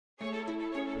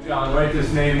John, write this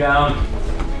name down.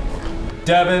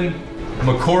 Devin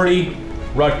McCourty,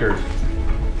 Rutgers.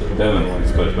 Devin,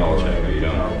 it's Coach Belichick, but you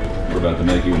don't know. We're about to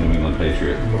make you a New England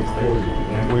Patriot.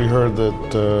 We heard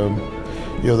that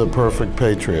you're the perfect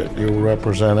Patriot. You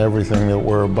represent everything that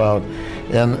we're about.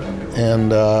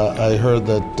 And I heard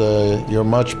that you're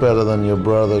much better than your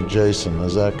brother Jason.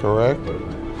 Is that correct?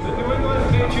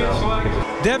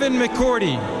 Devin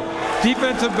McCourty,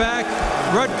 defensive back,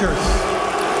 Rutgers.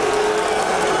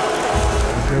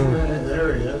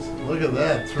 There he is. Look at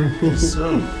that, three-piece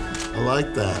suit. I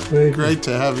like that. Great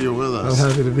to have you with us. I'm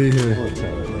happy to be here.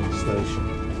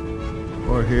 Station.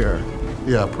 Or here.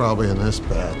 Yeah, probably in this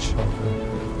batch.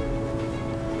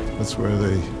 That's where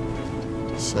the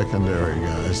secondary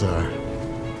guys are.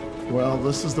 Well,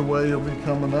 this is the way you'll be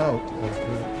coming out.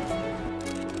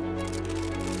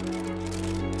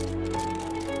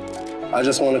 I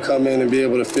just want to come in and be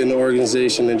able to fit in the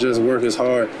organization and just work as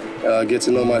hard, get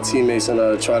to know my teammates,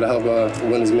 and try to help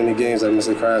win as many games like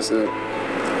Mr. Kraft said.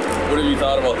 What have you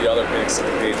thought about the other picks that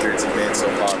the Patriots have made so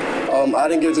far? I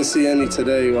didn't get to see any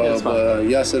today, but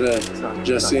yesterday,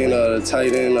 just seeing the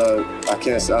tight end, I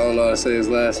don't know how to say his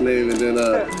last name, and then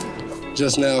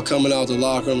just now coming out the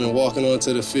locker room and walking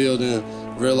onto the field and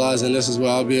realizing this is where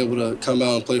I'll be able to come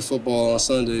out and play football on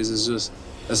Sundays is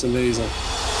that's amazing.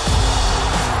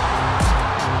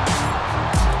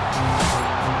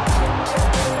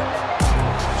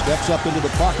 Steps up into the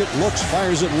pocket, looks,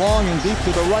 fires it long and deep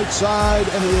to the right side,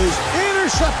 and it is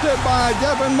intercepted by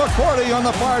Devin McCourty on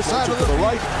the far side of the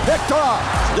right. Picked off.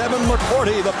 Devin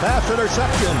McCourty, the pass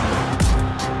interception.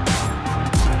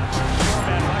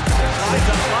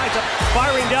 Lines up,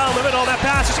 firing down the middle. That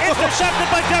pass is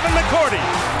intercepted by Devin McCourty.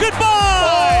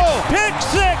 Goodbye! Oh. Pick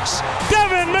six.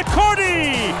 Devin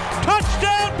McCourty.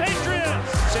 Touchdown,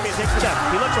 Patriots. Simeon takes the step.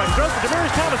 He looks right, throws to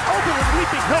Demaryius Thomas, open with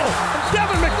leaping hill.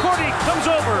 Devin McCourty comes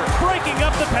over, breaking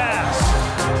up the pass.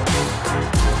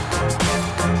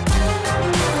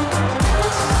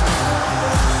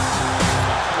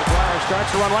 McGuire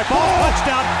starts to run right. Ball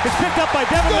touchdown. It's picked up by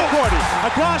Devin McCourty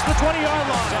across the 20-yard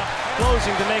line.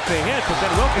 Closing to make the hit, but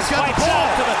then Wilkins fights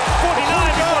out to the 49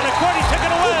 before McCourty took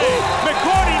it away.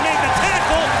 McCourty made the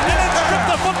tackle and then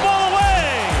stripped the football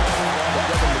away.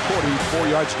 Devin McCourty,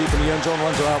 4 yards deep in the end zone,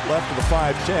 runs it out left to the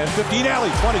 5, 10, 15, alley,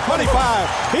 20,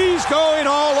 25. He's going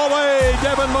all the way,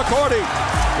 Devin McCourty.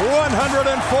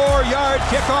 104-yard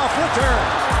kickoff return.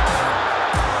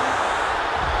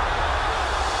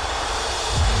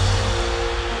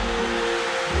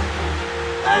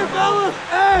 Hey, fellas!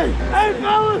 Hey,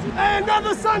 fellas! Hey,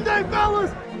 another Sunday, fellas!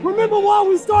 Remember why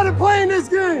we started playing this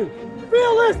game?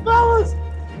 Feel this, fellas!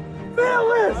 Feel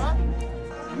this!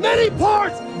 Many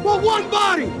parts, but one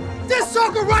body. This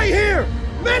sucker right here.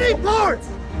 Many parts.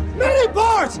 Many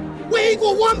parts. We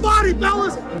equal one body,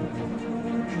 fellas.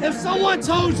 If someone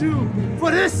told you for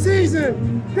this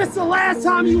season, this is the last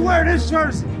time you wear this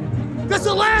jersey, this is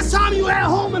the last time you at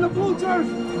home in a blue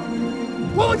jersey,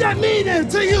 what would that mean then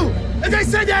to you? If they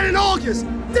said that in August,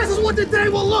 this is what the day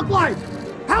will look like.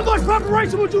 How much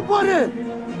preparation would you put in?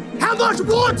 How much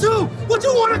would you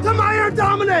want to come out here and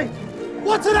dominate?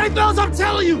 Well, today, fellas, I'm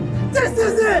telling you, this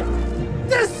is it.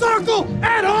 This circle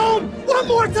at home, one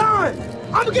more time.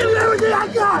 I'm giving everything I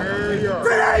got.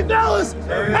 Today, fellas,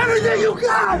 everything you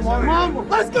got.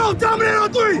 Let's go, dominate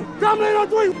on three. Dominate on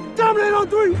three. Dominate on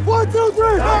three. 1, 2, 3.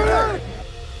 All right.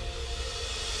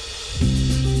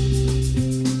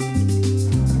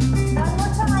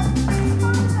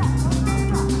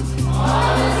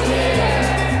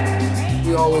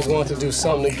 We always want to do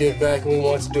something to give back, and we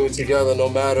want to do it together no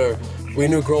matter. We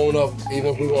knew growing up,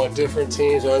 even if we were on different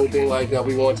teams or anything like that,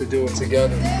 we wanted to do it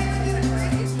together.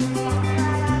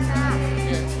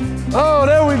 Oh,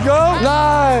 there we go.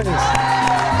 Nice.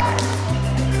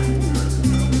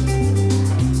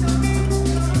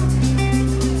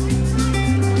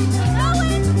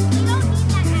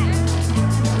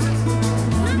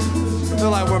 I feel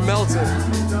like we're melting.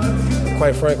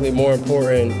 Quite frankly, more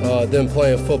important than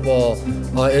playing football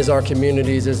is our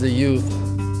communities, is the youth.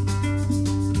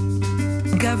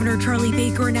 Governor Charlie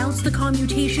Baker announced the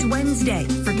commutation Wednesday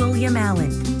for William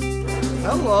Allen.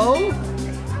 Hello. You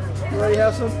ready to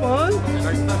have some fun?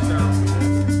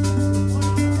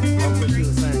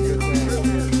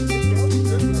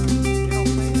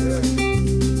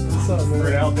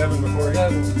 Devin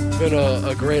McCourty. It's been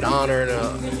a great honor and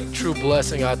a true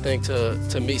blessing, I think,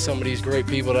 to meet some of these great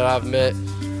people that I've met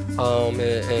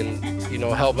and you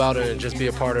know, help out and just be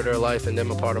a part of their life and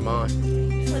them a part of mine.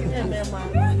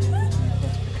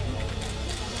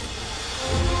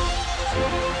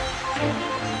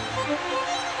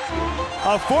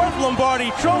 A fourth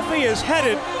Lombardi trophy is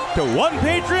headed to one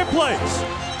Patriot place.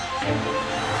 They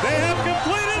have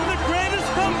completed the greatest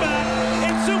comeback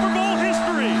in Super Bowl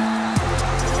history.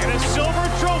 And a silver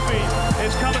trophy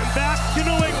is coming back to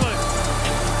New England.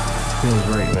 Feels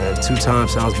great, man. 2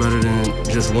 times sounds better than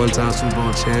just 1 time Super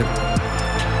Bowl champ.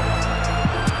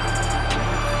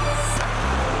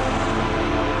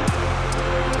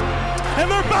 And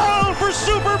they're bound for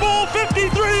Super Bowl 53!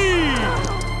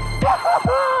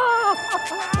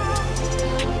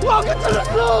 Welcome to the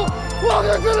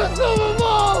Super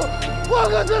Bowl!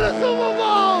 Welcome to the Super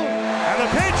Bowl! And the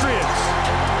Patriots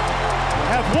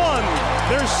have won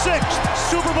their 6th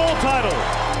Super Bowl title.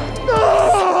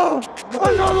 No!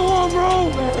 Another one,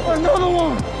 bro! Another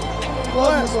one!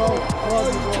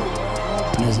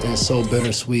 It's so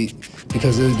bittersweet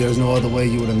because there's no other way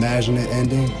you would imagine it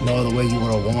ending, no other way you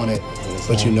would have wanted,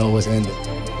 but you know it's ending.